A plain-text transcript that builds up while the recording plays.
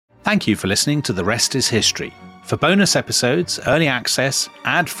Thank you for listening to The Rest is History. For bonus episodes, early access,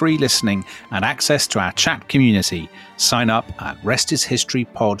 ad-free listening, and access to our chat community, sign up at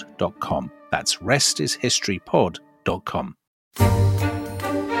restishistorypod.com. That's restishistorypod.com.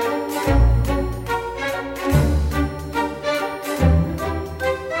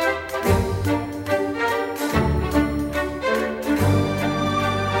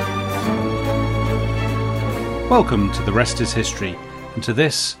 Welcome to The Rest is History, and to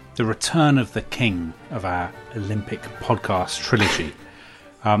this, the return of the king of our Olympic podcast trilogy.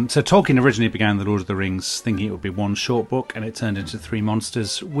 So Tolkien originally began The Lord of the Rings thinking it would be one short book, and it turned into three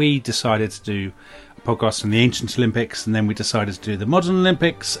monsters. We decided to do a podcast on the ancient Olympics, and then we decided to do the modern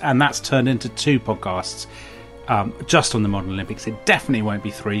Olympics, and that's turned into two podcasts just on the modern Olympics. It definitely won't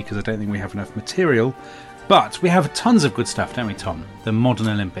be three, because I don't think we have enough material. But we have tons of good stuff, don't we, Tom? The modern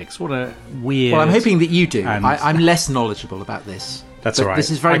Olympics. What a weird... Well, I'm hoping that you do. I'm less knowledgeable about this. That's all right. This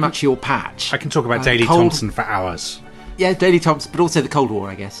is very much your patch. I can talk about Daley Thompson for hours. Yeah, Daley Thompson, but also the Cold War,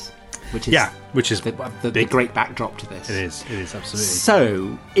 I guess. Which is the great backdrop to this. It is, absolutely.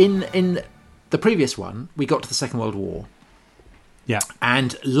 So, in the previous one, we got to the Second World War. Yeah.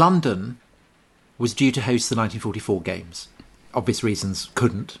 And London was due to host the 1944 Games. Obvious reasons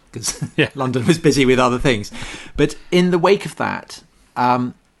couldn't, because London was busy with other things. But in the wake of that,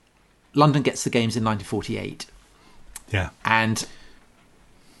 London gets the Games in 1948. Yeah. And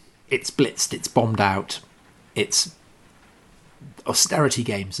it's blitzed, it's bombed out, it's austerity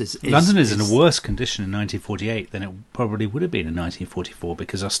games. London is in a worse condition in 1948 than it probably would have been in 1944,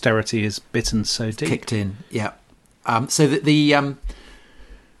 because austerity is bitten so deep. Kicked in, yeah. So that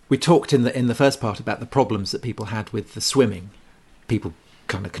we talked in the first part about the problems that people had with the swimming. People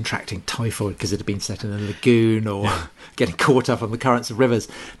kind of contracting typhoid because it had been set in a lagoon, or getting caught up on the currents of rivers.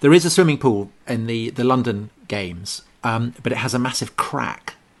 There is a swimming pool in the London Games, but it has a massive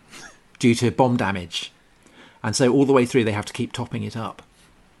crack due to bomb damage. And so all the way through they have to keep topping it up.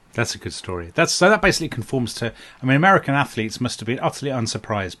 That's a good story. So that basically conforms to... I mean, American athletes must have been utterly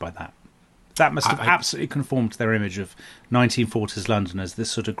unsurprised by that. That must have absolutely conformed to their image of 1940s London as this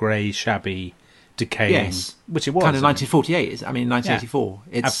sort of grey, shabby... decaying, which it was kind of 1948. I mean, 1984.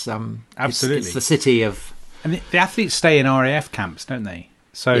 It's absolutely it's the city of, and the athletes stay in RAF camps, don't they?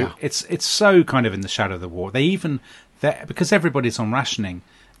 So it's so kind of in the shadow of the war. Because everybody's on rationing,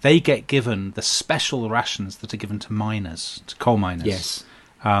 they get given the special rations that are given to miners, to coal miners. Yes.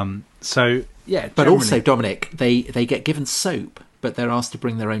 But also, Dominic, they get given soap, but they're asked to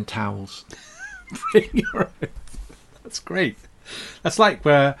bring their own towels. Bring your own. That's great. That's like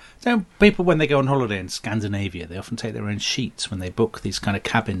where people, when they go on holiday in Scandinavia, they often take their own sheets when they book these kind of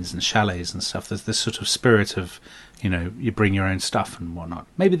cabins and chalets and stuff. There's this sort of spirit of, you bring your own stuff and whatnot.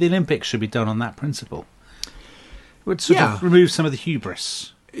 Maybe the Olympics should be done on that principle. It would sort of remove some of the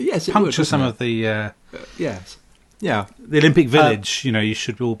hubris. Yes, it puncture would, some of the... yes. Yeah. The Olympic Village, you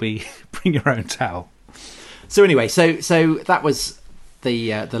should all be... bring your own towel. So anyway, so that was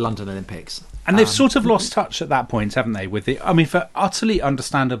the London Olympics. And they've sort of lost touch at that point, haven't they? For utterly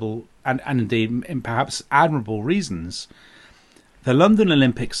understandable and indeed in perhaps admirable reasons, the London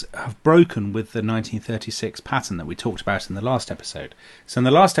Olympics have broken with the 1936 pattern that we talked about in the last episode. So in the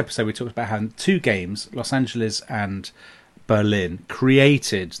last episode, we talked about how two games, Los Angeles and Berlin,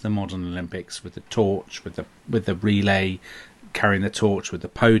 created the modern Olympics with the torch, with the relay, carrying the torch, with the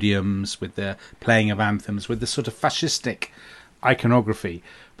podiums, with the playing of anthems, with the sort of fascistic iconography.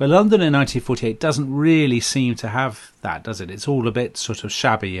 But London in 1948 doesn't really seem to have that, does it? It's all a bit sort of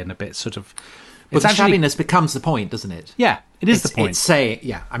shabby and a bit sort of... But the shabbiness becomes the point, doesn't it? Yeah, it's the point. I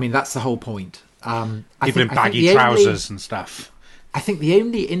mean, that's the whole point. People in baggy trousers and stuff. I think the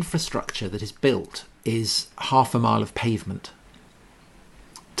only infrastructure that is built is half a mile of pavement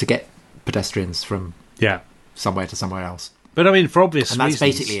to get pedestrians from somewhere to somewhere else. But I mean, for obvious reasons, that's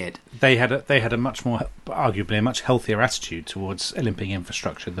basically it. They had a much more, arguably, a much healthier attitude towards Olympic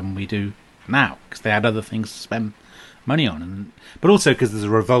infrastructure than we do now, because they had other things to spend money on, but also because there's a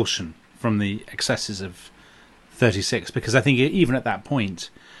revulsion from the excesses of 36. Because I think even at that point,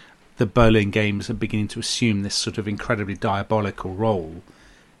 the Berlin Games are beginning to assume this sort of incredibly diabolical role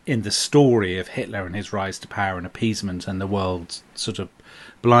in the story of Hitler and his rise to power and appeasement, and the world sort of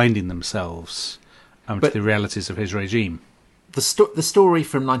blinding themselves to the realities of his regime. The story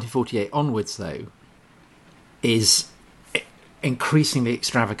from 1948 onwards, though, is increasingly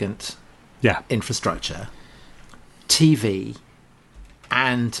extravagant infrastructure, TV,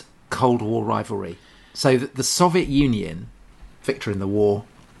 and Cold War rivalry. So the Soviet Union, victor in the war,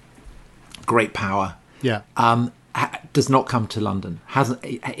 great power, does not come to London.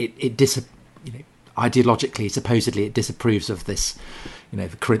 ideologically, supposedly, it disapproves of this, the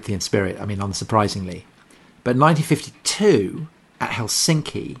Corinthian spirit. I mean, unsurprisingly. But 1952 at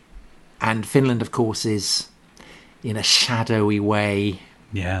Helsinki, and Finland, of course, is in a shadowy way,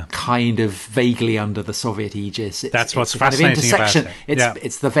 kind of vaguely under the Soviet aegis. That's what's fascinating about it.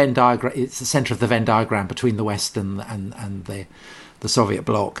 It's the Venn diagram. It's the centre of the Venn diagram between the West and the Soviet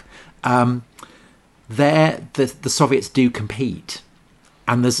bloc. There, the Soviets do compete,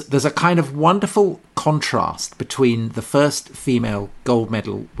 and there's a kind of wonderful contrast between the first female gold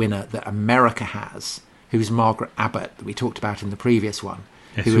medal winner that America has, who's Margaret Abbott, that we talked about in the previous one.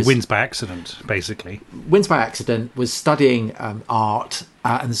 Yes, who wins by accident, basically. Wins by accident, was studying art,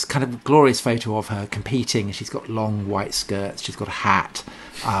 and there's kind of a glorious photo of her competing. She's got long white skirts, she's got a hat,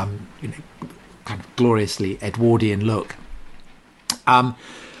 kind of gloriously Edwardian look.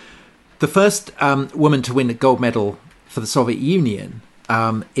 The first woman to win a gold medal for the Soviet Union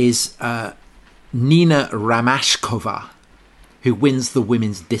is Nina Ramashkova, who wins the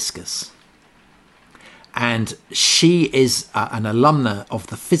women's discus. And she is an alumna of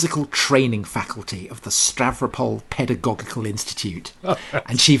the physical training faculty of the Stavropol Pedagogical Institute.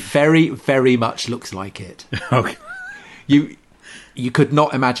 And she very, very much looks like it. Okay. You could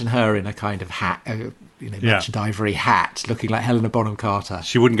not imagine her in a kind of hat, merchant ivory hat, looking like Helena Bonham Carter.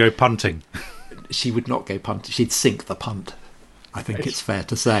 She wouldn't go punting. She would not go punting. She'd sink the punt, I think it's fair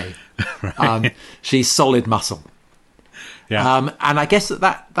to say. Right. She's solid muscle. Yeah. And I guess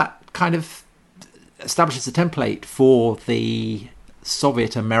that kind of establishes a template for the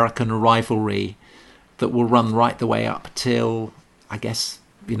Soviet-American rivalry that will run right the way up till, I guess,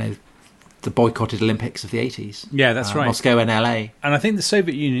 the boycotted Olympics of the 80s. Yeah, that's right. Moscow and LA. And I think the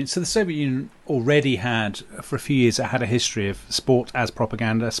Soviet Union already had, for a few years, it had a history of sport as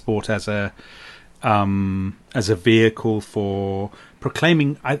propaganda, sport as a vehicle for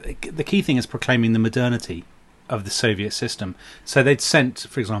proclaiming. The key thing is proclaiming the modernity of the Soviet system. So they'd sent,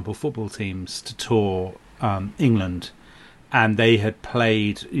 for example, football teams to tour England, and they had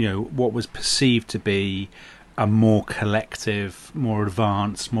played, what was perceived to be a more collective, more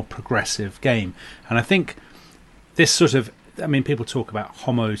advanced, more progressive game. And I think this sort of, people talk about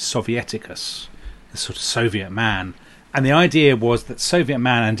Homo Sovieticus, the sort of Soviet man. And the idea was that Soviet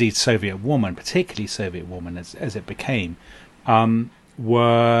man, indeed Soviet woman, particularly Soviet woman as it became,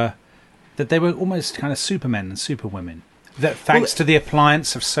 were that they were almost kind of supermen and superwomen. That thanks to the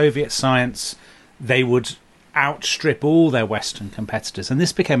appliance of Soviet science, they would outstrip all their Western competitors. And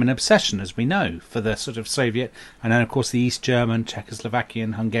this became an obsession, as we know, for the sort of Soviet and then, of course, the East German,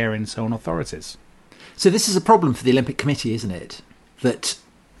 Czechoslovakian, Hungarian, and so on authorities. So this is a problem for the Olympic Committee, isn't it? That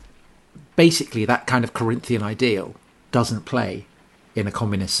basically that kind of Corinthian ideal doesn't play in a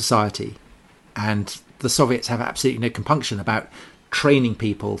communist society. And the Soviets have absolutely no compunction about training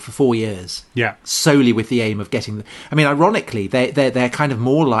people for 4 years, solely with the aim of getting them. Ironically, they're kind of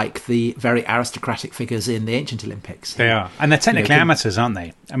more like the very aristocratic figures in the ancient Olympics. They are, and they're technically amateurs, aren't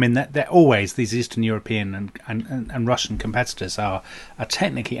they? They're always, these Eastern European and Russian competitors are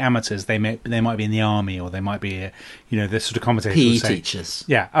technically amateurs. They might be in the army, or they might be, the sort of commentators. PE teachers,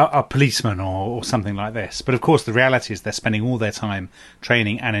 a policeman or something like this. But of course, the reality is they're spending all their time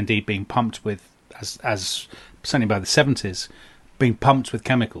training and indeed being pumped with, as certainly by the 70s. Being pumped with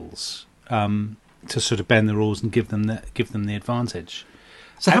chemicals to sort of bend the rules and give them the advantage.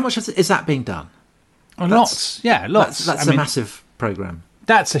 So how much is that being done? Lots. That's a massive program.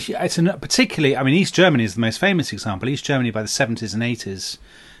 Particularly. East Germany is the most famous example. East Germany by the 70s and 80s.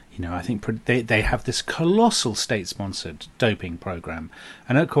 I think they have this colossal state-sponsored doping program,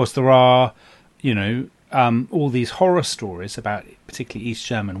 and of course there are, all these horror stories about particularly East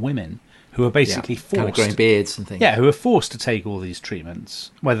German women who are basically forced, kind of growing beards and things. Yeah, who are forced to take all these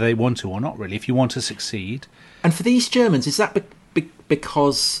treatments, whether they want to or not, really, if you want to succeed. And for the East Germans, is that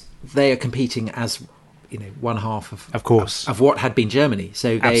because they are competing as, one half of what had been Germany?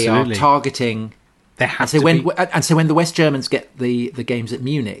 So they are targeting. They have so when the West Germans get the games at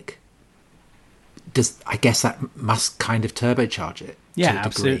Munich, I guess that must kind of turbocharge it. Yeah,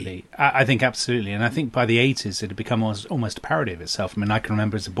 absolutely. I think absolutely. And I think by the 80s, it had become almost a parody of itself. I can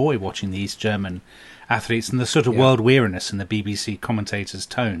remember as a boy watching the East German athletes and the sort of world weariness in the BBC commentators'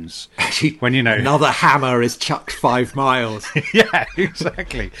 tones. When, another hammer is chucked 5 miles. Yeah,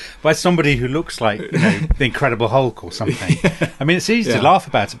 exactly. By somebody who looks like, the Incredible Hulk or something. It's easy to laugh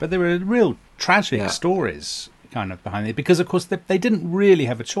about it, but there were real tragic stories kind of behind it. Because, of course, they didn't really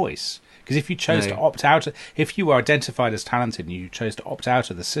have a choice. Because if you chose to opt out, if you were identified as talented and you chose to opt out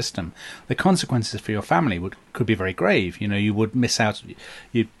of the system, the consequences for your family could be very grave. You would miss out,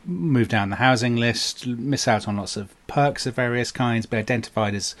 you'd move down the housing list, miss out on lots of perks of various kinds, be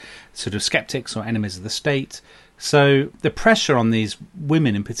identified as sort of skeptics or enemies of the state. So the pressure on these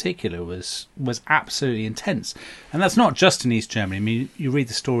women in particular was absolutely intense. And that's not just in East Germany. I mean, you read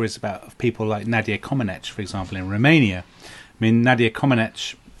the stories of people like Nadia Comaneci, for example, in Romania. I mean, Nadia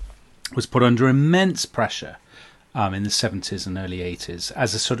Comaneci was put under immense pressure in the 70s and early 80s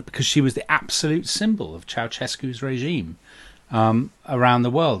as a sort of, because she was the absolute symbol of Ceausescu's regime around the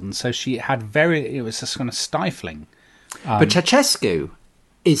world. And so she had it was just kind of stifling. But Ceausescu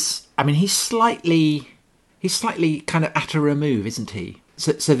is, I mean, he's slightly kind of at a remove, isn't he?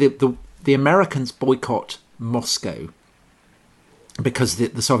 So the Americans boycott Moscow because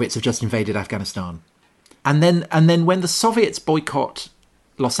the Soviets have just invaded Afghanistan, and then when the Soviets boycott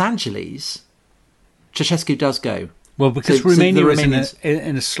Los Angeles, Ceausescu does go. Well, because Romania was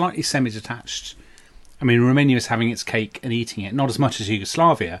in a slightly semi-detached. I mean, Romania is having its cake and eating it, not as much as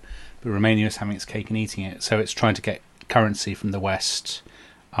Yugoslavia, but Romania is having its cake and eating it. So it's trying to get currency from the West.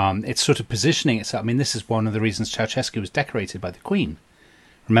 It's sort of positioning itself. I mean, this is one of the reasons Ceausescu was decorated by the Queen.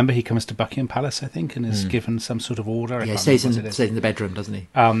 Remember, he comes to Buckingham Palace, I think, and is given some sort of order. Yeah, he stays in the bedroom, doesn't he?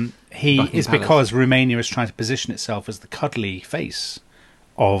 Because Romania is trying to position itself as the cuddly face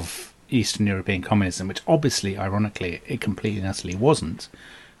of Eastern European communism, which obviously, ironically, it completely and utterly wasn't.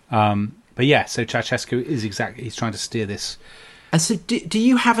 But yeah, so Ceausescu he's trying to steer this. And so do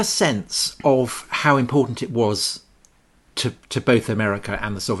you have a sense of how important it was to both America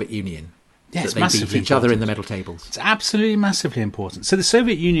and the Soviet Union? Yeah, it's that they massively beat each other in the medal tables. It's absolutely massively important. So the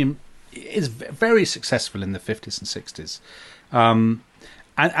Soviet Union is very successful in the 50s and 60s.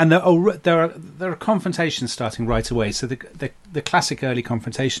 And there are confrontations starting right away. So the classic early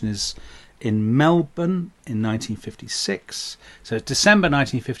confrontation is in Melbourne in 1956. So it's December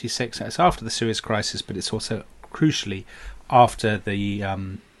 1956. It's after the Suez Crisis, but it's also crucially after the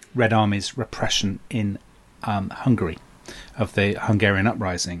Red Army's repression in Hungary of the Hungarian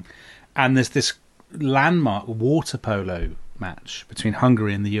uprising. And there's this landmark water polo match between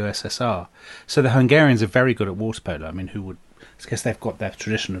Hungary and the USSR. So the Hungarians are very good at water polo. I mean, I guess they've got their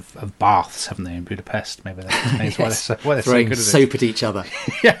tradition of baths, haven't they, in Budapest? Maybe that explains why they're so good at it. Throwing soap at each other.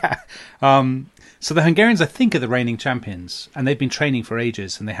 Yeah. So the Hungarians, I think, are the reigning champions, and they've been training for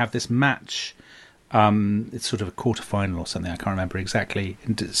ages, and they have this match. It's sort of a quarter-final or something, I can't remember exactly.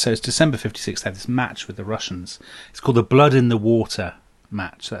 So it's December 56, they have this match with the Russians. It's called the Blood in the Water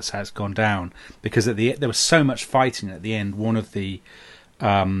match. That's how it's gone down, because there was so much fighting at the end. One of the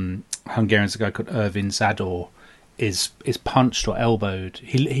Hungarians, a guy called Ervin Zador, is punched or elbowed.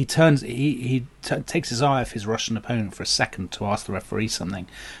 He takes his eye off his Russian opponent for a second to ask the referee something,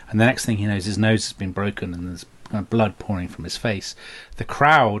 and the next thing he knows, his nose has been broken and there's blood pouring from his face. The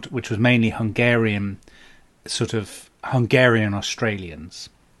crowd, which was mainly Hungarian Australians,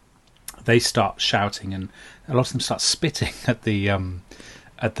 they start shouting, and a lot of them start spitting at the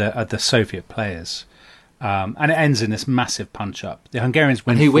Soviet players, and it ends in this massive punch up. The Hungarians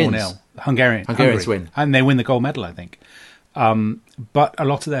win 4-0. Hungarians win, and they win the gold medal, I think. But a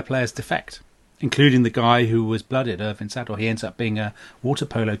lot of their players defect, including the guy who was blooded, Ervin Zador. He ends up being a water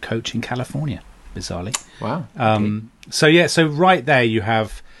polo coach in California, bizarrely. Wow. Okay. So right there you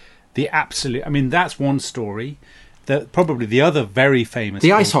have the absolute. I mean, that's one story. Probably the other very famous.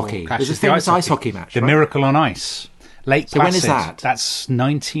 The ice hockey. There's a famous ice hockey match. The Miracle on Ice. Lake Placid. When is that? That's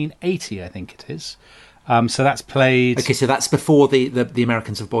 1980, I think it is. So that's played. Okay, so that's before the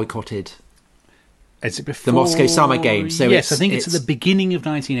Americans have boycotted. Is it before the Moscow Summer Games? So yes, I think it's at the beginning of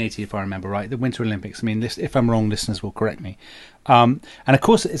 1980, if I remember right, the Winter Olympics. I mean, if I'm wrong, listeners will correct me. And of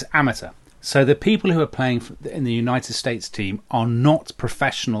course, it's amateur. So the people who are playing in the United States team are not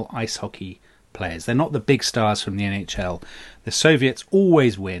professional ice hockey players. They're not the big stars from the NHL. The Soviets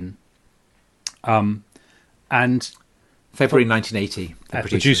always win. And February 1980. The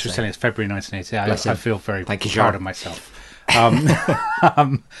producer was telling us February 1980. I feel very proud of myself. And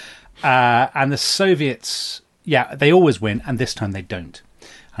the Soviets, they always win, and this time they don't.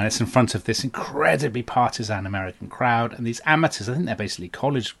 And it's in front of this incredibly partisan American crowd, and these amateurs, I think they're basically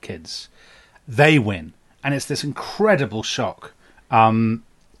college kids, they win. And it's this incredible shock.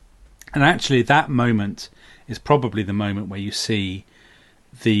 And actually that moment is probably the moment where you see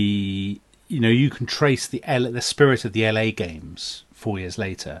you can trace the spirit of the LA Games 4 years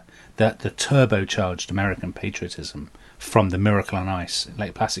later, the turbocharged American patriotism from the Miracle on Ice in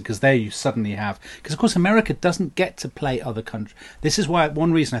Lake Placid, because there you suddenly have, because of course America doesn't get to play other countries. This is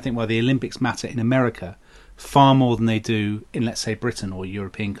one reason I think why the Olympics matter in America far more than they do in, let's say, Britain or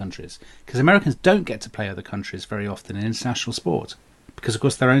European countries. Because Americans don't get to play other countries very often in international sport. Because, of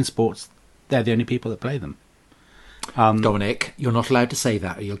course, their own sports, they're the only people that play them. Dominic, you're not allowed to say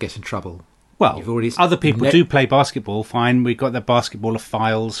that or you'll get in trouble. Well, other people do play basketball, fine. We got the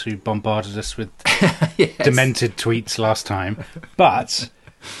basketballophiles who bombarded us with yes. demented tweets last time. But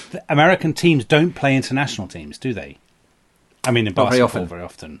the American teams don't play international teams, do they? I mean, in basketball very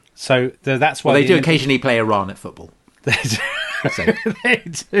often. So that's why they do occasionally play Iran at football. They do. They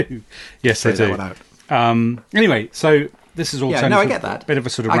do. Yes, they do. Anyway, so this is all I get that. A bit of a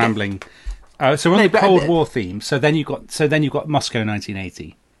sort of rambling. So on the Cold War theme, so then you got Moscow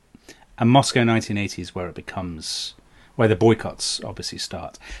 1980. And Moscow 1980 is where it becomes, where the boycotts obviously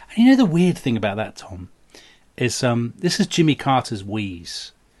start. And you know the weird thing about that, Tom, is this is Jimmy Carter's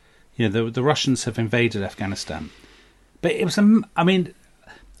wheeze. You know, the Russians have invaded Afghanistan. But it was, I mean,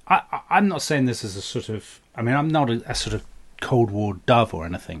 I'm not saying this as a sort of, I mean, I'm not a sort of Cold War dove or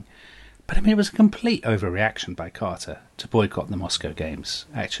anything. But I mean, it was a complete overreaction by Carter to boycott the Moscow Games,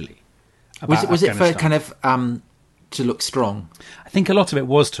 actually. Was it for kind of... to look strong? I think a lot of it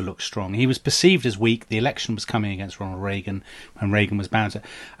was to look strong. He was perceived as weak. The election was coming against Ronald Reagan when Reagan was bound to...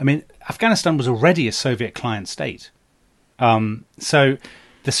 I mean, Afghanistan was already a Soviet client state. So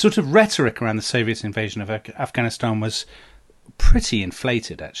the sort of rhetoric around the Soviet invasion of Afghanistan was pretty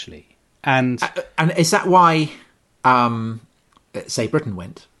inflated, actually. And is that why, say, Britain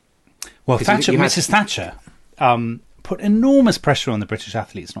went? Well, Mrs. Thatcher... put enormous pressure on the British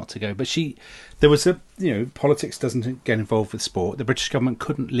athletes not to go, but there was politics doesn't get involved with sport. The British government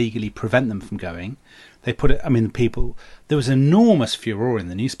couldn't legally prevent them from going. They put it. I mean, there was enormous furore in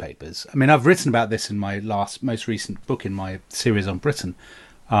the newspapers. I mean, I've written about this in my most recent book in my series on Britain,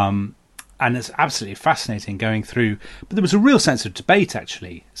 and it's absolutely fascinating going through. But there was a real sense of debate,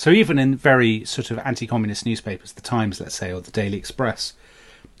 actually. So even in very sort of anti-communist newspapers, the Times, let's say, or the Daily Express.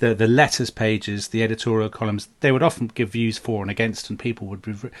 The letters pages, the editorial columns, they would often give views for and against, and people would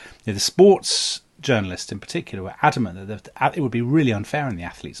be... the sports journalists in particular were adamant that it would be really unfair on the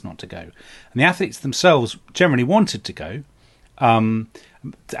athletes not to go. And the athletes themselves generally wanted to go. I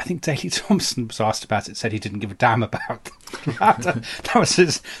think Daley Thompson was asked about it, said he didn't give a damn about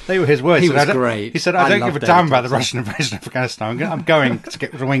that. They were his words. He was great. He said, I don't give a damn about the Russian invasion of Afghanistan. I'm going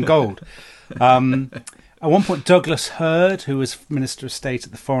to win gold. At one point, Douglas Hurd, who was Minister of State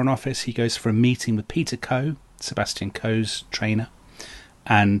at the Foreign Office, he goes for a meeting with Peter Coe, Sebastian Coe's trainer,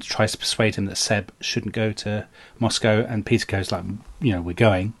 and tries to persuade him that Seb shouldn't go to Moscow. And Peter Coe's like, we're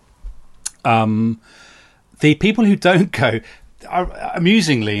going. The people who don't go, are,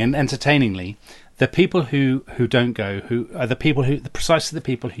 amusingly and entertainingly, the people who don't go, who are precisely the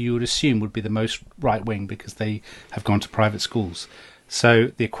people who you would assume would be the most right wing because they have gone to private schools. So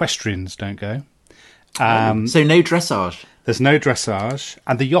the equestrians don't go. So no dressage. There's no dressage,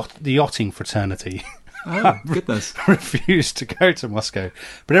 and the yachting fraternity goodness refused to go to Moscow,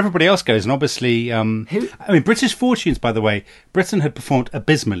 but everybody else goes. And obviously, I mean, British fortunes. By the way, Britain had performed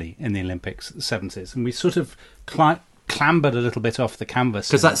abysmally in the Olympics in the 70s, and we sort of clambered a little bit off the canvas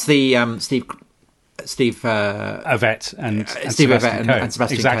because that's the Steve Ovett and Steve Ovett and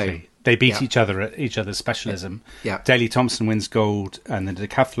Sebastian exactly. Coe. They beat each other at each other's specialism. Yeah. Daley Thompson wins gold in the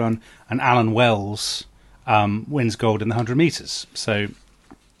decathlon, and Alan Wells wins gold in the 100 metres. So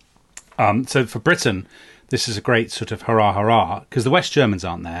for Britain, this is a great sort of hurrah, hurrah, because the West Germans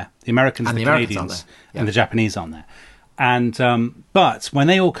aren't there, the Americans, and the Canadians, and the Japanese aren't there. And but when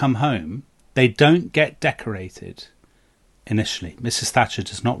they all come home, they don't get decorated initially. Mrs. Thatcher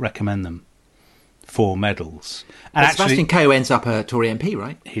does not recommend them for medals. And Sebastian Coe ends up a Tory MP,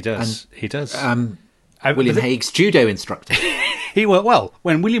 right? He does. He does. William Hague's judo instructor. Well,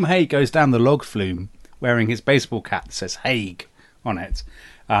 when William Hague goes down the log flume wearing his baseball cap that says Hague on it,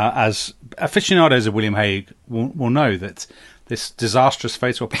 as aficionados of William Hague will know that this disastrous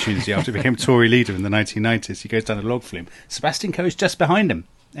photo opportunity after he became Tory leader in the 1990s, he goes down the log flume. Sebastian Coe is just behind him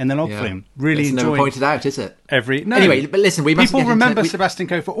in the log flume. Really enjoying. It's never pointed out, is it? Anyway, but listen, we must people remember Sebastian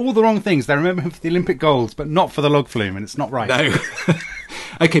Coe for all the wrong things. They remember him for the Olympic golds, but not for the log flume, and it's not right. No.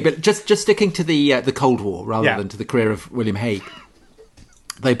 Okay, but just sticking to the Cold War rather than to the career of William Hague.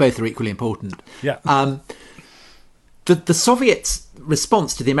 They both are equally important. Yeah. The Soviets'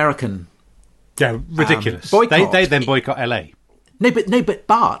 response to the American ridiculous boycott. They then boycott LA.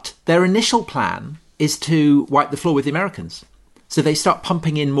 But their initial plan is to wipe the floor with the Americans. So they start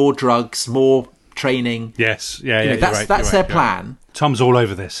pumping in more drugs, more training. Yes, that's their plan. Right. Tom's all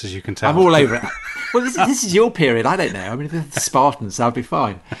over this, as you can tell. I'm all over it. Well, this is your period. I don't know. I mean, the Spartans, I'll be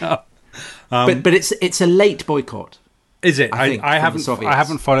fine. But it's a late boycott. Is it? I think, I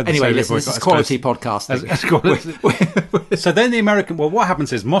haven't followed the anyway, Soviet listen, this boycott is quality podcasting. as quality. So then the American... Well, what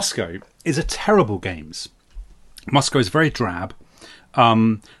happens is Moscow is a terrible games. Moscow is very drab.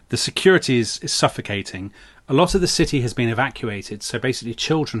 The security is suffocating. A lot of the city has been evacuated, so basically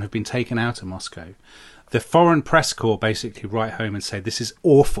children have been taken out of Moscow. The foreign press corps basically write home and say, this is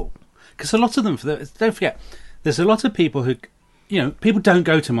awful. Because a lot of them... Don't forget, there's a lot of people who... people don't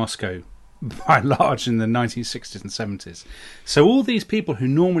go to Moscow by and large in the 1960s and 70s. So all these people who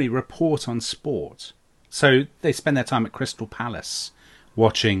normally report on sport, so they spend their time at Crystal Palace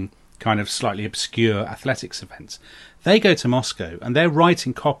watching kind of slightly obscure athletics events, they go to Moscow and they're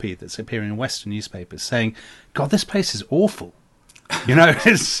writing copy that's appearing in Western newspapers saying, God, this place is awful.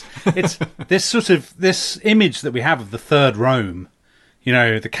 It's this image that we have of the Third Rome,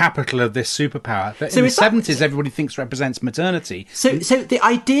 the capital of this superpower. That in the 70s, everybody thinks represents modernity. So the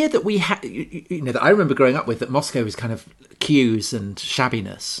idea that we had, that I remember growing up with, that Moscow was kind of queues and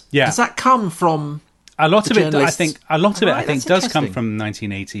shabbiness. Yeah. Does that come from a lot of it? journalists? I think does come from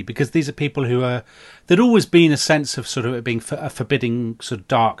 1980, because these are people there'd always been a sense of sort of it being a forbidding sort of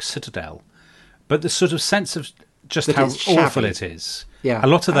dark citadel, but the sort of sense of just that how awful shabby. it is. Yeah, a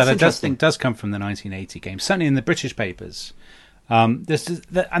lot of that I interesting. think does come from the 1980 games, certainly in the British papers. And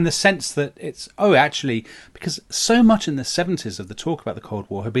the sense that it's actually, because so much in the 70s of the talk about the Cold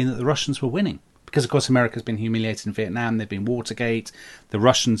War had been that the Russians were winning, because of course America's been humiliated in Vietnam, there've been Watergate, the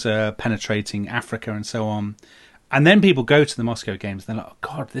Russians are penetrating Africa and so on, and then people go to the Moscow games and they're like, oh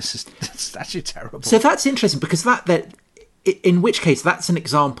God, this is actually terrible. So that's interesting, because that in which case that's an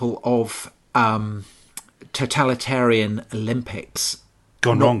example of totalitarian Olympics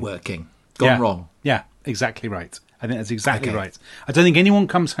gone not wrong, working, wrong. Yeah, exactly right. I think that's exactly right. I don't think anyone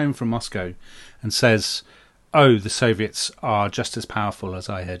comes home from Moscow and says, oh, the Soviets are just as powerful as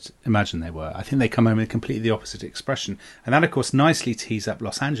I had imagined they were. I think they come home with completely the opposite expression. And that, of course, nicely tees up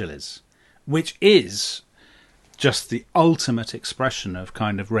Los Angeles, which is just the ultimate expression of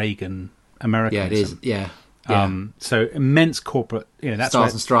kind of Reagan Americanism. Yeah, it is. Yeah. So immense corporate, that's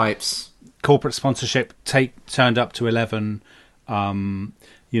Stars and Stripes. Corporate sponsorship turned up to 11.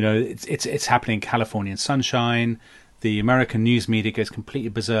 It's happening in Californian sunshine. The American news media goes completely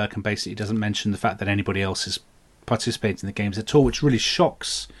berserk and basically doesn't mention the fact that anybody else is participating in the games at all, which really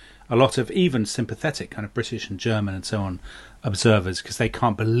shocks a lot of even sympathetic kind of British and German and so on observers, because they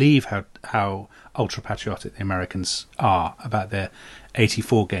can't believe how ultra-patriotic the Americans are about their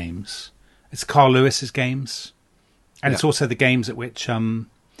 84 games. It's Carl Lewis's games. And it's also the games at which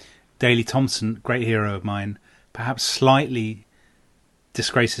Daley Thompson, great hero of mine, perhaps slightly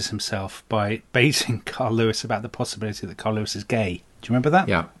disgraces himself by baiting Carl Lewis about the possibility that Carl Lewis is gay. Do you remember that?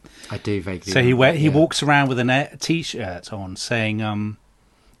 Yeah, I do vaguely. So he walks around with a T-shirt on saying,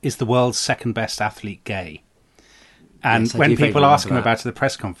 is the world's second best athlete gay? And yes, when people ask him about it at the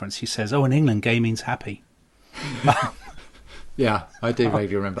press conference, he says, in England, gay means happy. Yeah, I do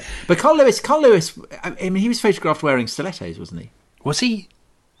vaguely remember. But Carl Lewis, I mean, he was photographed wearing stilettos, wasn't he? Was he?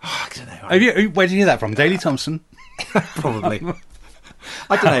 Oh, I don't know. Where did you hear that from? Daley Thompson? Probably.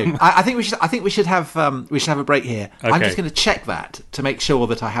 I don't know. I think we should have a break here. Okay. I'm just going to check that to make sure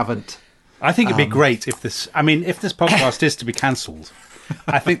that I haven't. I think it'd be great if this podcast is to be cancelled.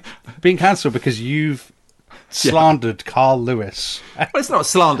 I think being cancelled because you've slandered Carl Lewis. Well, it's not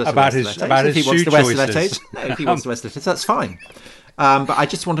slander about his shoe choices. No, if he wants to wear stilettos, that's fine. But I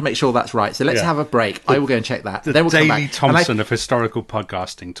just want to make sure that's right. So let's have a break. I will go and check that. Then we'll Daley Thompson of historical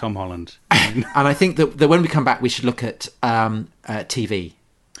podcasting, Tom Holland. And I think that when we come back, we should look at TV.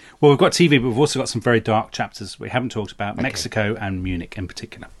 Well, we've got TV, but we've also got some very dark chapters we haven't talked about, Mexico and Munich in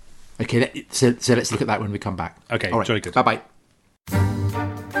particular. Okay, so let's look at that when we come back. Okay, all right. Jolly good. Bye-bye.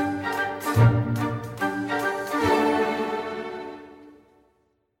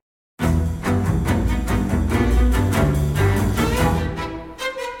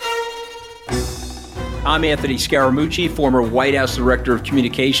 I'm Anthony Scaramucci, former White House Director of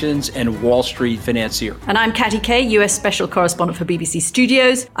Communications and Wall Street financier. And I'm Katty Kay, US Special Correspondent for BBC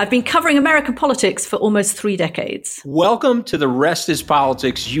Studios. I've been covering American politics for almost 3 decades. Welcome to The Rest is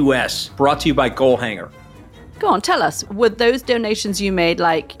Politics US, brought to you by Goalhanger. Go on, tell us, were those donations you made,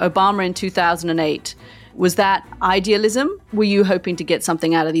 like Obama in 2008, was that idealism? Were you hoping to get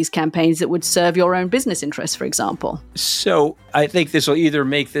something out of these campaigns that would serve your own business interests, for example? So I think this will either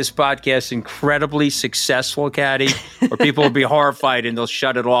make this podcast incredibly successful, Katty, or people will be horrified and they'll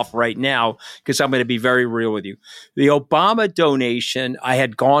shut it off right now, because I'm going to be very real with you. The Obama donation, I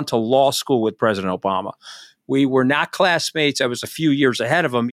had gone to law school with President Obama. We were not classmates. I was a few years ahead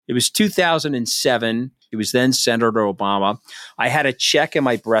of him. It was 2007. He was then Senator Obama. I had a check in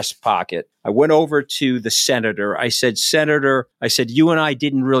my breast pocket. I went over to the senator. I said, Senator, you and I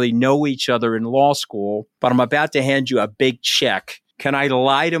didn't really know each other in law school, but I'm about to hand you a big check. Can I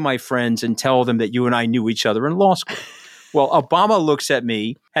lie to my friends and tell them that you and I knew each other in law school? Well, Obama looks at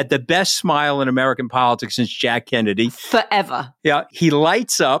me, had the best smile in American politics since Jack Kennedy. Forever. Yeah, he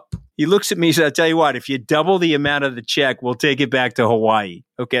lights up. He looks at me and says, I'll tell you what, if you double the amount of the check, we'll take it back to Hawaii.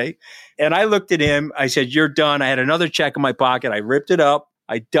 Okay. And I looked at him. I said, you're done. I had another check in my pocket. I ripped it up.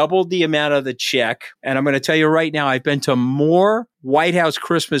 I doubled the amount of the check. And I'm going to tell you right now, I've been to more White House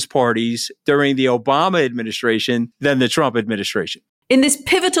Christmas parties during the Obama administration than the Trump administration. In this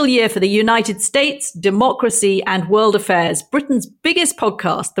pivotal year for the United States, democracy, and world affairs, Britain's biggest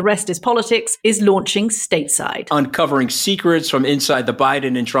podcast, The Rest is Politics, is launching stateside. Uncovering secrets from inside the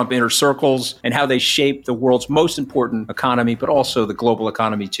Biden and Trump inner circles and how they shape the world's most important economy, but also the global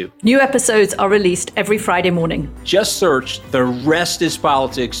economy too. New episodes are released every Friday morning. Just search The Rest is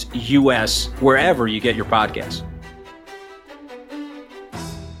Politics US wherever you get your podcasts.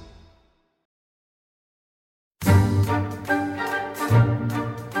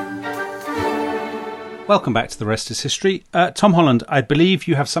 Welcome back to The Rest is History. Tom Holland, I believe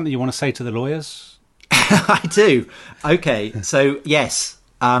you have something you want to say to the lawyers? I do. Okay, so yes,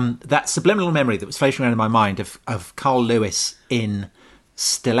 that subliminal memory that was floating around in my mind of Carl Lewis in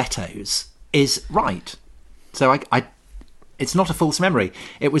stilettos is right. So I it's not a false memory.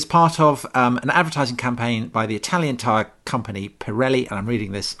 It was part of an advertising campaign by the Italian tire company Pirelli, and I'm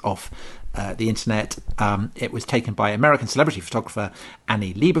reading this off the internet. It was taken by American celebrity photographer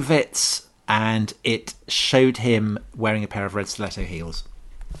Annie Leibovitz, and it showed him wearing a pair of red stiletto heels.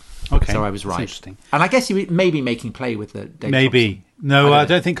 Okay, so I was right. Interesting. And I guess he may be making play with the Dave maybe. Thompson. No, I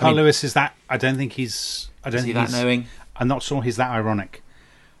don't think Carl Lewis is that. I don't think he's. I don't Is he think that knowing? I'm not sure he's that ironic.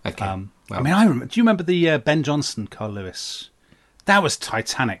 Okay. I mean, I remember. Do you remember the Ben Jonson Carl Lewis? That was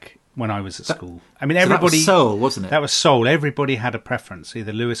Titanic when I was at school. I mean, everybody. That was Soul, wasn't it? That was Soul. Everybody had a preference,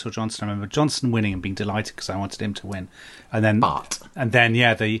 either Lewis or Johnson. I remember Johnson winning and being delighted because I wanted him to win, and then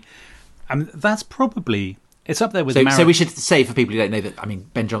that's probably, it's up there with so we should say, for people who don't know, that, I mean,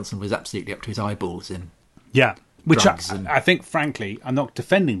 Ben Jonson was absolutely up to his eyeballs in which drugs I think, frankly, I'm not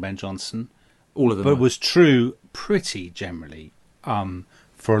defending Ben Jonson, all of them, but was true pretty generally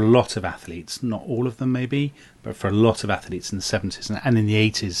for a lot of athletes, not all of them maybe, but for a lot of athletes in the 70s and in the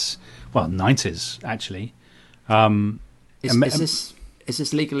 80s, well, 90s actually. Is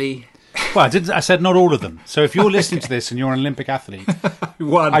this legally? Well, I said not all of them. So if you're listening to this and you're an Olympic athlete,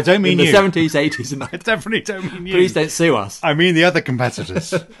 I don't mean in you. The 70s, 80s, and 90s. I definitely don't mean you. Please don't sue us. I mean the other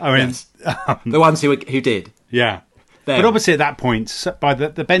competitors. I mean yes. The ones who did. Yeah. Them. But obviously at that point, by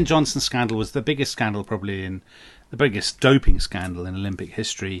the Ben Jonson scandal was the biggest scandal probably in the biggest doping scandal in Olympic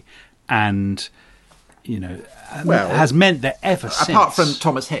history, and has meant that ever since, apart from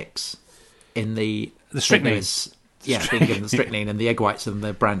Thomas Hicks in the strychnine. Being given the strychnine and the egg whites and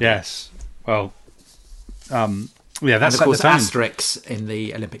the brandy. Yes. Well, that's and of at course the time. Asterix in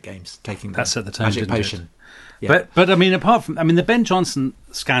the Olympic Games taking that's at the time, magic potion. Yeah. But I mean, apart from the Ben Jonson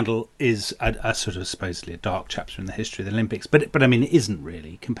scandal is a sort of supposedly a dark chapter in the history of the Olympics, but I mean, it isn't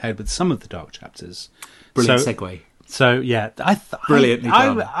really compared with some of the dark chapters. Brilliant segue. So yeah, brilliantly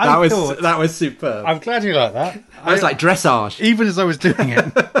done. That was superb. I'm glad you like that. It was like dressage. Even as I was doing it.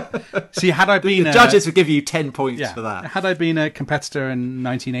 See, had I been the judges would give you 10 points for that. Had I been a competitor in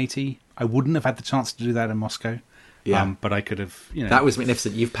 1980, I wouldn't have had the chance to do that in Moscow. Yeah, but I could have. That was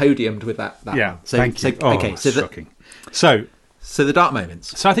magnificent. You've podiumed with that. Yeah, one. Thank you. Okay, shocking. So the dark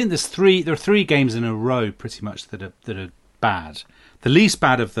moments. So I think there are three games in a row, pretty much that are bad. The least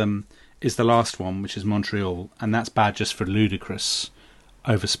bad of them is the last one, which is Montreal, and that's bad just for ludicrous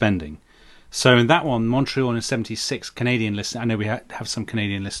overspending. So in that one, Montreal in '76, Canadian listeners, I know we have some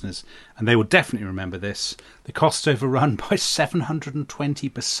Canadian listeners, and they will definitely remember this. The cost overrun by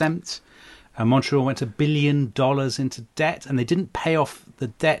 720%. Montreal went $1 billion into debt, and they didn't pay off the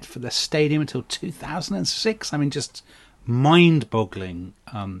debt for the stadium until 2006. I mean, just mind-boggling.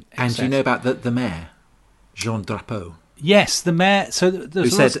 And you know about the mayor, Jean Drapeau? Yes, the mayor. So who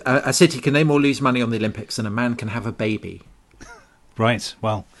said a city can no more lose money on the Olympics than a man can have a baby. Right.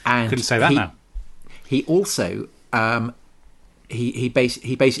 Well, and couldn't say that now. He also he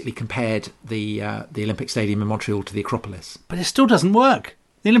basically compared the Olympic Stadium in Montreal to the Acropolis. But it still doesn't work.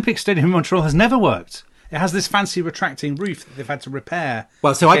 The Olympic Stadium in Montreal has never worked. It has this fancy retracting roof that they've had to repair.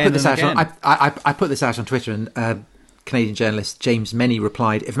 Well, so I put this out I put this out on Twitter, and Canadian journalist James Menny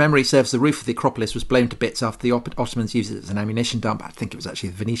replied, "If memory serves, the roof of the Acropolis was blown to bits after the Ottomans used it as an ammunition dump." I think it was actually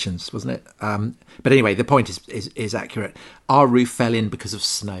the Venetians, wasn't it? But anyway, the point is accurate. Our roof fell in because of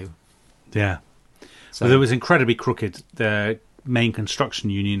snow. Yeah. So Well, it was incredibly crooked. The main construction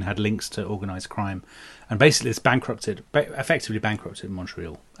union had links to organised crime, and basically it's effectively bankrupted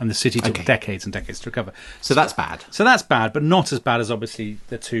Montreal, and the city took decades and decades to recover. so that's bad. So that's bad, but not as bad as obviously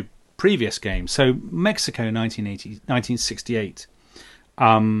the two previous games. So Mexico 1968.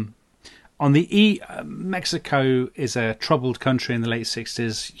 Mexico is a troubled country in the late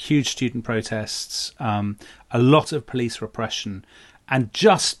 60s, huge student protests, a lot of police repression, and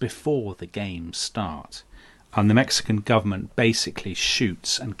just before the games start, the Mexican government basically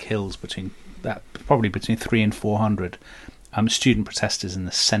shoots and kills probably between 300 and 400 student protesters in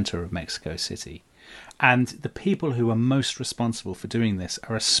the center of Mexico City. And the people who are most responsible for doing this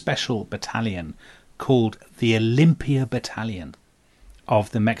are a special battalion called the Olympia Battalion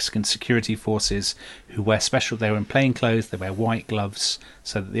of the Mexican security forces, who wear they were in plain clothes, they wear white gloves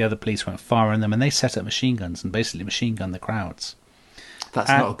so that the other police won't fire on them, and they set up machine guns and basically machine gun the crowds. That's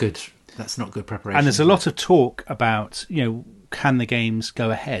not good preparation. And there's a lot of talk about, can the games go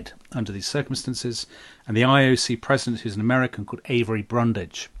ahead under these circumstances? And the IOC president, who's an American called Avery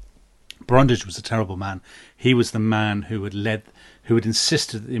Brundage. Brundage was a terrible man. He was the man who had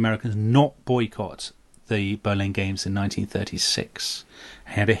insisted that the Americans not boycott the Berlin Games in 1936.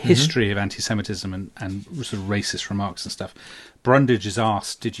 He had a history of anti-Semitism and sort of racist remarks and stuff. Brundage is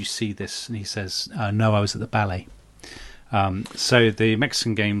asked, "Did you see this?" And he says, "No, I was at the ballet." So the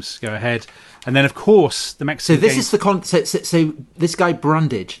Mexican Games go ahead, and then of course the Mexican. So this is the so this guy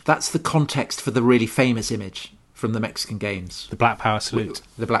Brundage. That's the context for the really famous image from the Mexican Games, the Black Power salute.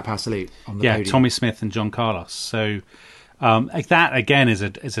 The Black Power salute on the podium. Tommy Smith and John Carlos. So that again is a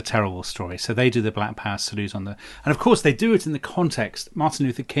terrible story. So they do the Black Power salute and of course they do it in the context. Martin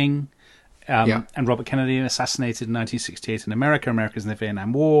Luther King and Robert Kennedy assassinated in 1968 in America. America's in the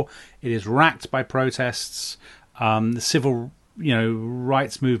Vietnam War. It is racked by protests. The civil,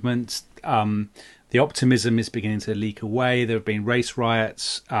 rights movement. The optimism is beginning to leak away. There have been race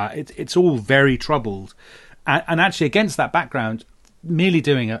riots. It's all very troubled. And actually, against that background, merely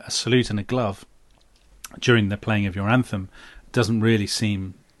doing a salute and a glove during the playing of your anthem doesn't really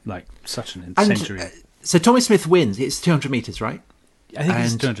seem like such an incendiary. So Tommy Smith wins. It's 200 metres, right? I think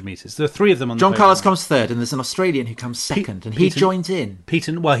it's 200 metres. There are three of them on the John podium. Carlos comes third, and there's an Australian who comes second, and he joins in.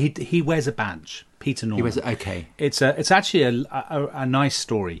 He wears a badge. Peter Norman. Okay. It's actually a nice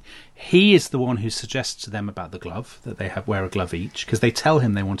story. He is the one who suggests to them about the glove, that they wear a glove each, because they tell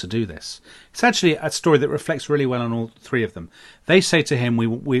him they want to do this. It's actually a story that reflects really well on all three of them. They say to him,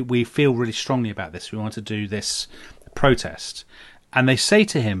 we feel really strongly about this. We want to do this protest. And they say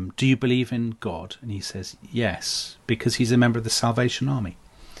to him, do you believe in God? And he says, yes, because he's a member of the Salvation Army.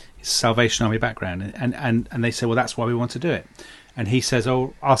 His Salvation Army background. And they say, well, that's why we want to do it. And he says,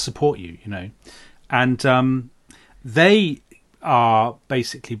 oh, I'll support you, And they are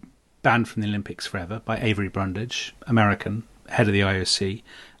basically banned from the Olympics forever by Avery Brundage, American, head of the IOC.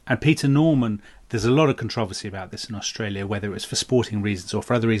 And Peter Norman, there's a lot of controversy about this in Australia, whether it was for sporting reasons or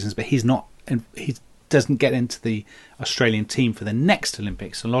for other reasons, but he doesn't get into the Australian team for the next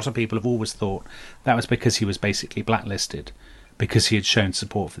Olympics. A lot of people have always thought that was because he was basically blacklisted, because he had shown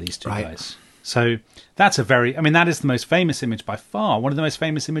support for these two guys. So that is the most famous image by far, one of the most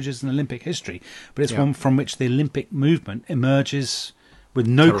famous images in Olympic history, but it's one from which the Olympic movement emerges with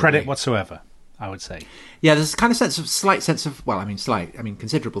no credit whatsoever, I would say. Yeah, there's a kind of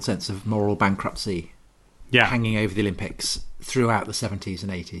considerable sense of moral bankruptcy hanging over the Olympics throughout the 70s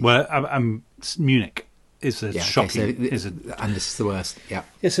and 80s. Well, Munich is shocking. And this is the worst,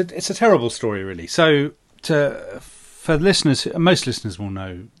 It's a terrible story, really. So for listeners, most listeners will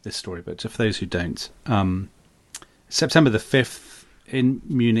know this story, but for those who don't, September the 5th in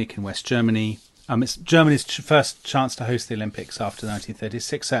Munich in West Germany. It's Germany's first chance to host the Olympics after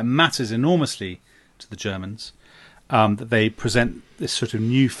 1936, so it matters enormously to the Germans that they present this sort of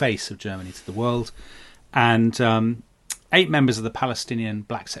new face of Germany to the world. And 8 members of the Palestinian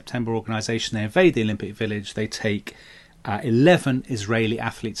Black September organisation, they invade the Olympic Village. They take 11 Israeli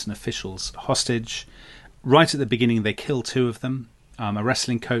athletes and officials hostage. Right at the beginning, they kill 2 of them, a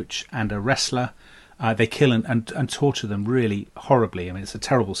wrestling coach and a wrestler. They kill and torture them really horribly. I mean, it's a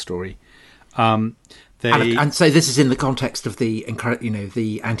terrible story. And so this is in the context of the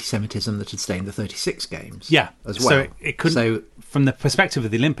anti-Semitism that had stained the 36 games. Yeah, as well. So it couldn't. So from the perspective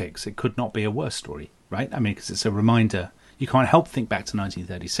of the Olympics, it could not be a worse story, right? I mean, because it's a reminder. You can't help think back to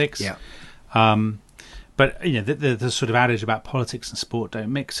 1936. Yeah. But the sort of adage about politics and sport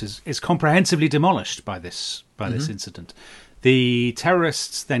don't mix is comprehensively demolished by this incident. The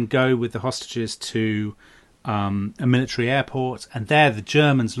terrorists then go with the hostages to a military airport, and there the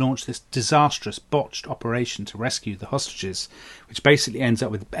Germans launch this disastrous, botched operation to rescue the hostages, which basically ends up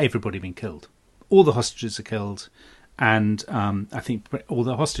with everybody being killed. all the hostages are killed, and I think all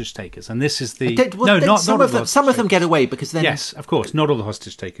the hostage takers. And this is the some of them get away because then yes, of course, not all the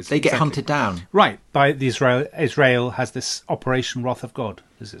hostage takers. They get hunted down, right? By the Israel has this Operation Wrath of God,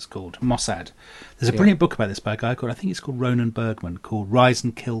 as it's called, Mossad. There's a brilliant book about this by a guy called, I think it's called Ronan Bergman, called Rise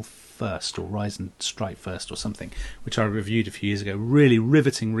and Kill First, or Rise and Strike First, or something, which I reviewed a few years ago. Really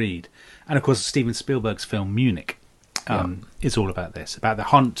riveting read. And of course, Steven Spielberg's film Munich is all about this, about the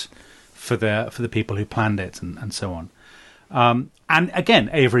hunt for the people who planned it, and so on. And again,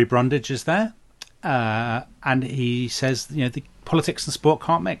 Avery Brundage is there, and he says, the politics and sport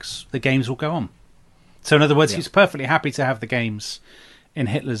can't mix. The games will go on. So in other words, he's perfectly happy to have the games in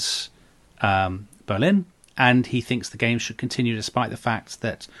Hitler's Berlin, and he thinks the games should continue despite the fact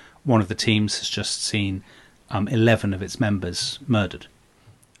that one of the teams has just seen 11 of its members murdered.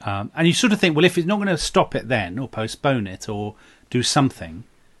 And you sort of think, well, if it's not going to stop it then, or postpone it, or do something,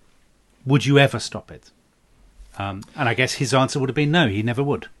 would you ever stop it? And I guess his answer would have been no, he never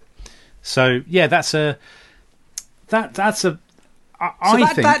would. So yeah, I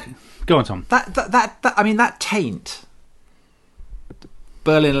think. Go on, Tom. That I mean, that taint.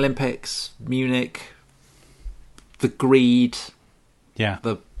 Berlin Olympics, Munich, the greed,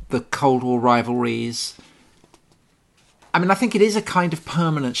 the Cold War rivalries. I mean, I think it is a kind of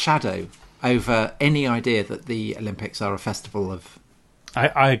permanent shadow over any idea that the Olympics are a festival of.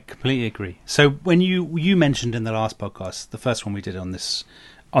 I completely agree. So when you mentioned in the last podcast, the first one we did on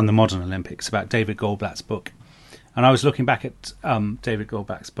the modern Olympics, about David Goldblatt's book, and I was looking back at David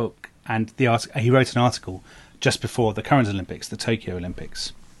Goldblatt's book, and he wrote an article just before the current Olympics, the Tokyo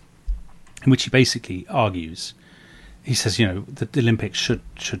Olympics, in which he basically argues, he says, the Olympics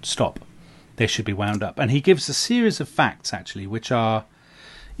should stop. They should be wound up. And he gives a series of facts, actually, which are,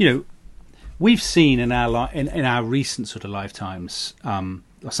 we've seen in our recent sort of lifetimes,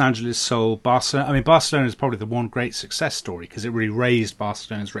 Los Angeles, Seoul, Barcelona. I mean, Barcelona is probably the one great success story because it really raised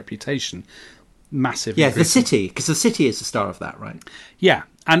Barcelona's reputation. Massive. Yeah, the city, because the city is the star of that, right? Yeah,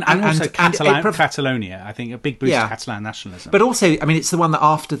 and also Catalonia, I think, a big boost to Catalan nationalism. But also, I mean, it's the one that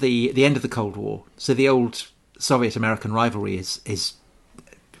after the end of the Cold War, so the old Soviet-American rivalry is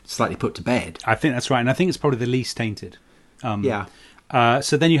slightly put to bed. I think that's right, and I think it's probably the least tainted.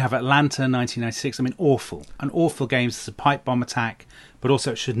 So then you have Atlanta, 1996. I mean, an awful games. It's a pipe bomb attack, but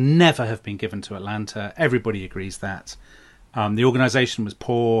also it should never have been given to Atlanta. Everybody agrees that. The organisation was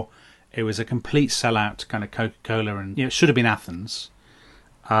poor. It was a complete sellout, kind of Coca-Cola, and it should have been Athens.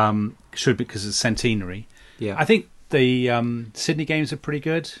 Because it's centenary. Yeah, I think the Sydney Games are pretty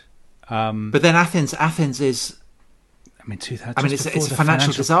good. But then Athens is. I mean, it's a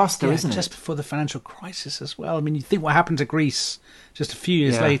financial disaster, isn't it? Just before the financial crisis as well. I mean, you think what happened to Greece just a few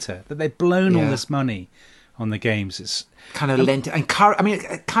years later, that they'd blown all this money on the games. It's kind of lent and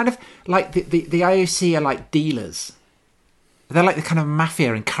kind of like the IOC are like dealers. They're like the kind of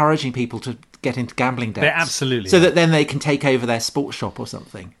mafia encouraging people to get into gambling debts. They absolutely so that then they can take over their sports shop or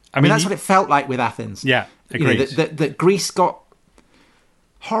something. I mean that's what it felt like with Athens. Yeah, agreed. That Greece got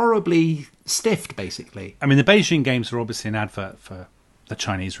horribly stiffed, basically. I mean, the Beijing Games were obviously an advert for the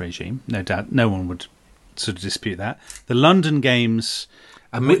Chinese regime. No doubt, no one would sort of dispute that. The London Games...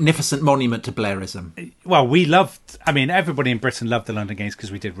 A magnificent monument to Blairism. Well, everybody in Britain loved the London Games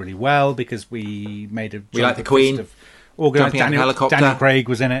because we did really well, because we made a... We like the Queen. Daniel Craig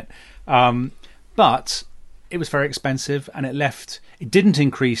was in it. But it was very expensive, and it didn't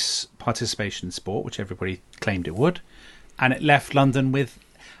increase participation in sport, which everybody claimed it would. And it left London with...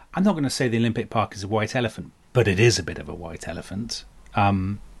 I'm not going to say the Olympic Park is a white elephant, but it is a bit of a white elephant.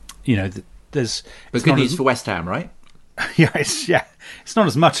 There's... But good news for West Ham, right? It's not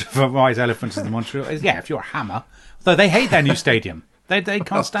as much of a white elephant as the Montreal. Yeah, if you're a Hammer. Though they hate their new stadium. They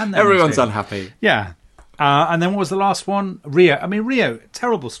can't stand their Everyone's unhappy. Yeah. And then what was the last one? Rio. I mean, Rio,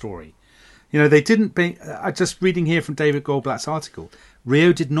 terrible story. They didn't... just reading here from David Goldblatt's article,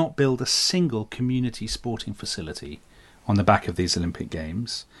 Rio did not build a single community sporting facility on the back of these Olympic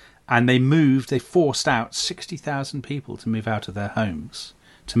Games. And they forced out 60,000 people to move out of their homes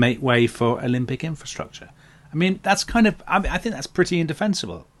to make way for Olympic infrastructure. I mean, that's kind of... I think that's pretty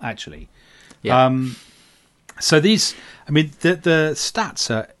indefensible, actually. Yeah. So these... I mean, the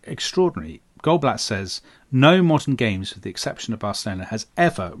stats are extraordinary. Goldblatt says, no modern games, with the exception of Barcelona, has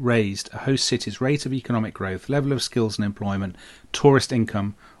ever raised a host city's rate of economic growth, level of skills and employment, tourist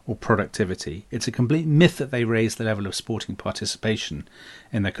income, or productivity. It's a complete myth that they raise the level of sporting participation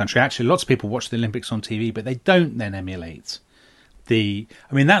in their country. Actually, lots of people watch the Olympics on TV, but they don't then emulate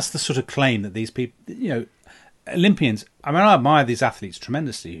that's the sort of claim that these people, Olympians, I admire these athletes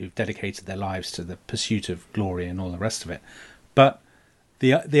tremendously who've dedicated their lives to the pursuit of glory and all the rest of it. But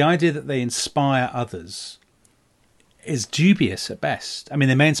the idea that they inspire others is dubious at best. I mean,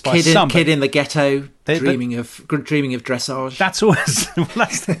 they may inspire some. Kid in the ghetto dreaming of dressage. That's always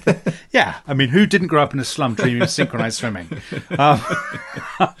yeah. I mean, who didn't grow up in a slum dreaming of synchronized swimming?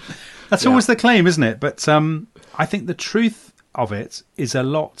 That's always the claim, isn't it? But I think the truth of it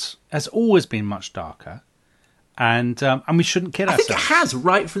has always been much darker, and we shouldn't kid ourselves. I think it has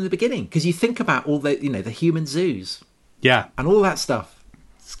right from the beginning, because you think about all the the human zoos, and all that stuff.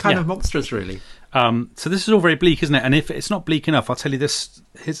 It's kind of monstrous, really. So this is all very bleak, isn't it? And if it's not bleak enough, I'll tell you this.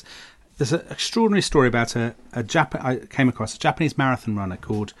 There's an extraordinary story about I came across a Japanese marathon runner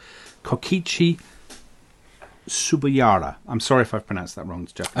called Kokichi Subayara. I'm sorry if I've pronounced that wrong.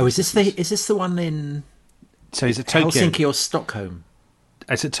 Oh, is this the one in? So he's at Tokyo. Helsinki or Stockholm?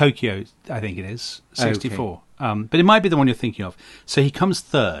 It's at Tokyo, I think it is. 64. Okay. But it might be the one you're thinking of. So he comes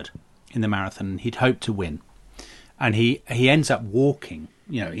third in the marathon, and he'd hoped to win, and he ends up walking.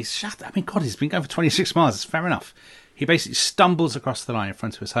 He's shut. I mean, God, he's been going for 26 miles. It's fair enough. He basically stumbles across the line in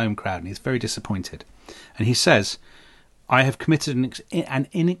front of his home crowd, and he's very disappointed. And he says, "I have committed an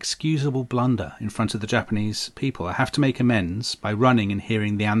inexcusable blunder in front of the Japanese people. I have to make amends by running and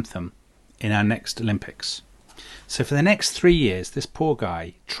hearing the anthem in our next Olympics." So for the next 3 years, this poor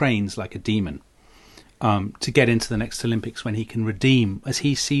guy trains like a demon to get into the next Olympics, when he can redeem, as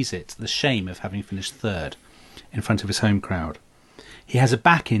he sees it, the shame of having finished third in front of his home crowd. He has a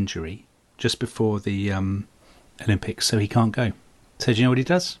back injury just before the Olympics, so he can't go. So do you know what he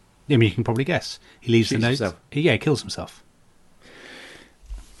does? I mean, you can probably guess. He leaves the note. He kills himself.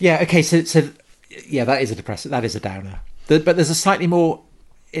 Yeah. Okay. So that is a depressing. That is a downer. But there's a slightly more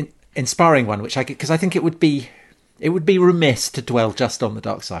inspiring one, because I think it would be remiss to dwell just on the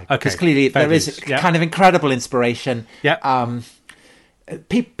dark side. Because clearly there is kind of incredible inspiration. Yeah.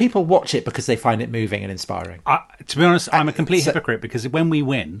 People watch it because they find it moving and inspiring. To be honest, I'm a complete hypocrite, because when we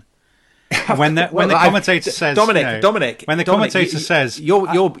win, when the commentator says, Dominic, when the commentator says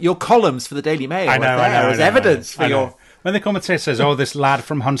your columns for the Daily Mail as evidence for your. When the commentator says, "Oh, this lad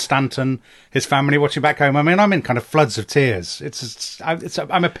from Hunstanton, his family watching back home," I mean, I'm in kind of floods of tears.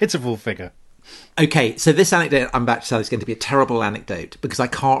 I'm a pitiful figure. Okay, so this anecdote I'm about to tell is going to be a terrible anecdote, because I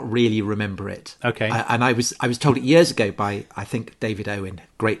can't really remember it. Okay, and I was told it years ago by, I think, David Owen,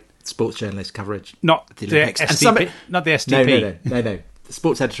 great sports journalist coverage, not the SDP, not the SDP. No, the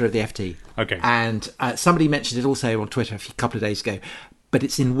sports editor of the FT. Okay, and somebody mentioned it also on Twitter a couple of days ago, but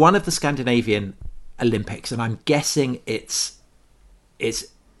it's in one of the Scandinavian Olympics, and I'm guessing it's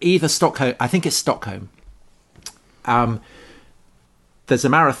either Stockholm. I think it's Stockholm. There's a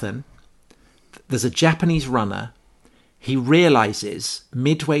marathon. There's a Japanese runner. He realizes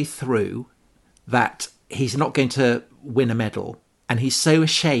midway through that he's not going to win a medal, and he's so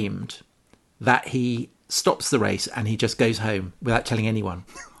ashamed that he stops the race and he just goes home without telling anyone.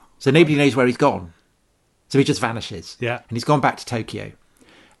 So nobody knows where he's gone. So he just vanishes. Yeah, and he's gone back to Tokyo.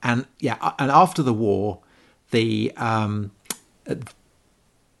 And after the war, the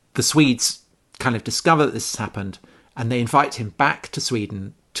Swedes kind of discover that this has happened, and they invite him back to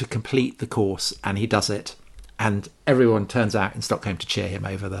Sweden to complete the course, and he does it, and everyone turns out in Stockholm to cheer him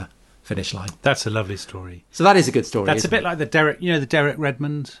over the finish line. That's a lovely story. So that is a good story. That's a bit like the Derek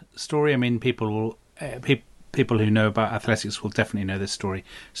Redmond story. I mean, people who know about athletics will definitely know this story.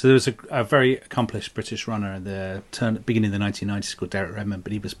 So there was a very accomplished British runner at the beginning of the 1990s called Derek Redmond,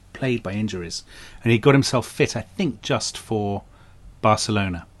 but he was plagued by injuries, and he got himself fit, I think, just for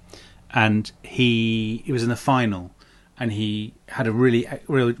Barcelona, and he was in the final, and he had a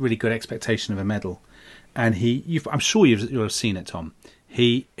really good expectation of a medal, and I'm sure you'll have seen it, Tom.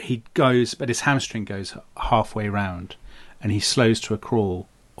 He goes, but his hamstring goes halfway round, and he slows to a crawl.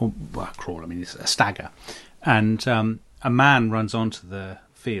 I mean, it's a stagger. And a man runs onto the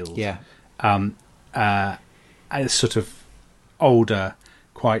field. Yeah. A sort of older,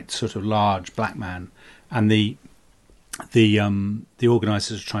 quite sort of large black man, and the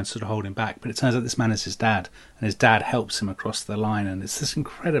organisers are trying to sort of hold him back. But it turns out this man is his dad, and his dad helps him across the line. And it's this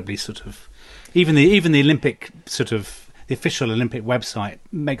incredibly sort of even the Olympic sort of the official Olympic website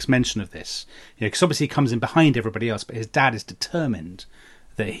makes mention of this. Because obviously he comes in behind everybody else, but his dad is determined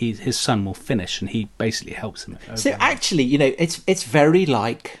that his son will finish, and he basically helps him. So actually, it's very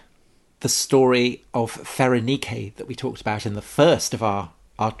like the story of Farinike that we talked about in the first of our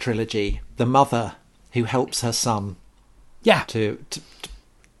trilogy, the mother who helps her son to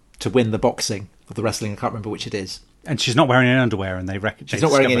win the boxing or the wrestling. I can't remember which it is. And she's not wearing any underwear, and she's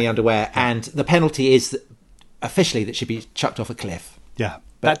not wearing any underwear, and the penalty is officially that she'd be chucked off a cliff. Yeah,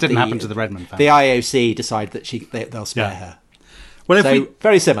 but that didn't happen to the Redmond family. The IOC decide that they'll spare her. Well,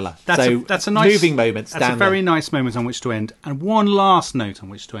 very similar. That's a nice moving moments. That's a very nice moment on which to end. And one last note on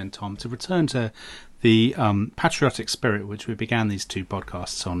which to end, Tom, to return to the patriotic spirit which we began these 2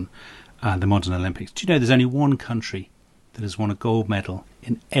 podcasts on, the modern Olympics. Do you know there's only one country that has won a gold medal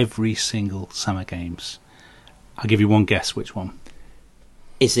in every single Summer Games? I'll give you one guess. Which one?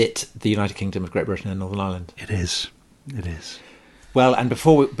 Is it the United Kingdom of Great Britain and Northern Ireland? It is. It is. Well, and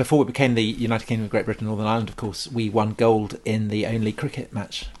before we became the United Kingdom of Great Britain and Northern Ireland, of course, we won gold in the only cricket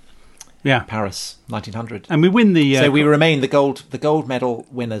match. Yeah, Paris, 1900, and we win the. So we remain the gold medal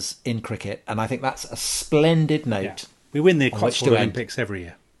winners in cricket, and I think that's a splendid note. Yeah. We win the Cotswold Olympics every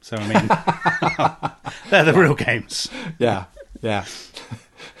year, so I mean, they're the real games. Yeah. The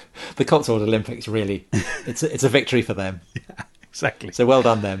Cotswold Olympics really, it's a victory for them. Yeah, exactly. So well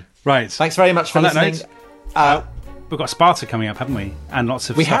done them. Right. Thanks very much for listening. We've got Sparta coming up, haven't we? And lots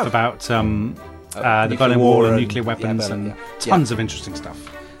of stuff about the Berlin Wall and nuclear weapons and tons of interesting stuff.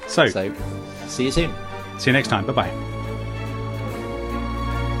 So, see you soon. See you next time. Bye-bye.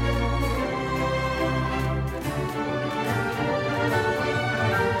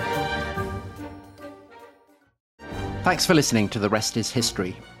 Thanks for listening to The Rest is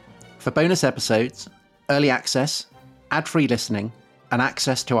History. For bonus episodes, early access, ad-free listening, and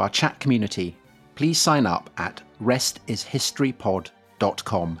access to our chat community, please sign up at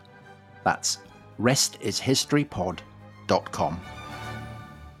restishistorypod.com. That's restishistorypod.com.